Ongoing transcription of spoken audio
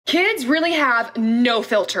Kids really have no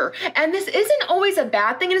filter, and this isn't always a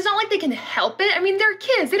bad thing, and it's not like they can help it. I mean, they're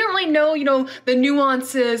kids. They don't really know, the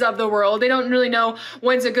nuances of the world. They don't really know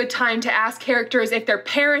when's a good time to ask characters if their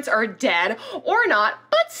parents are dead or not,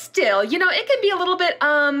 but still, it can be a little bit,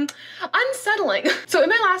 unsettling. So in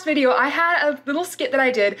my last video, I had a little skit that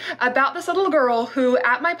I did about this little girl who,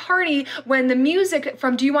 at my party, when the music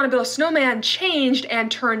from Do You Want to Build a Snowman changed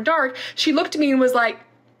and turned dark, she looked at me and was like,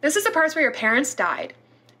 "This is the part where your parents died."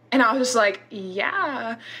 And I was just like,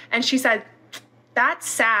 "Yeah." And she said, "That's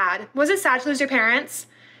sad. Was it sad to lose your parents?"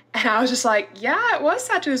 And I was just like, "Yeah, it was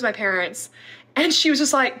sad to lose my parents." And she was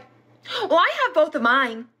just like, "Well, I have both of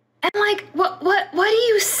mine." And like, what do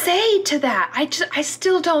you say to that? I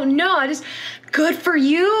still don't know. Good for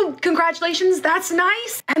you. Congratulations. That's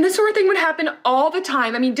nice. And this sort of thing would happen all the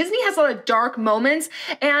time. I mean, Disney has a lot of dark moments,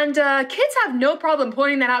 and kids have no problem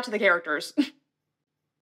pointing that out to the characters.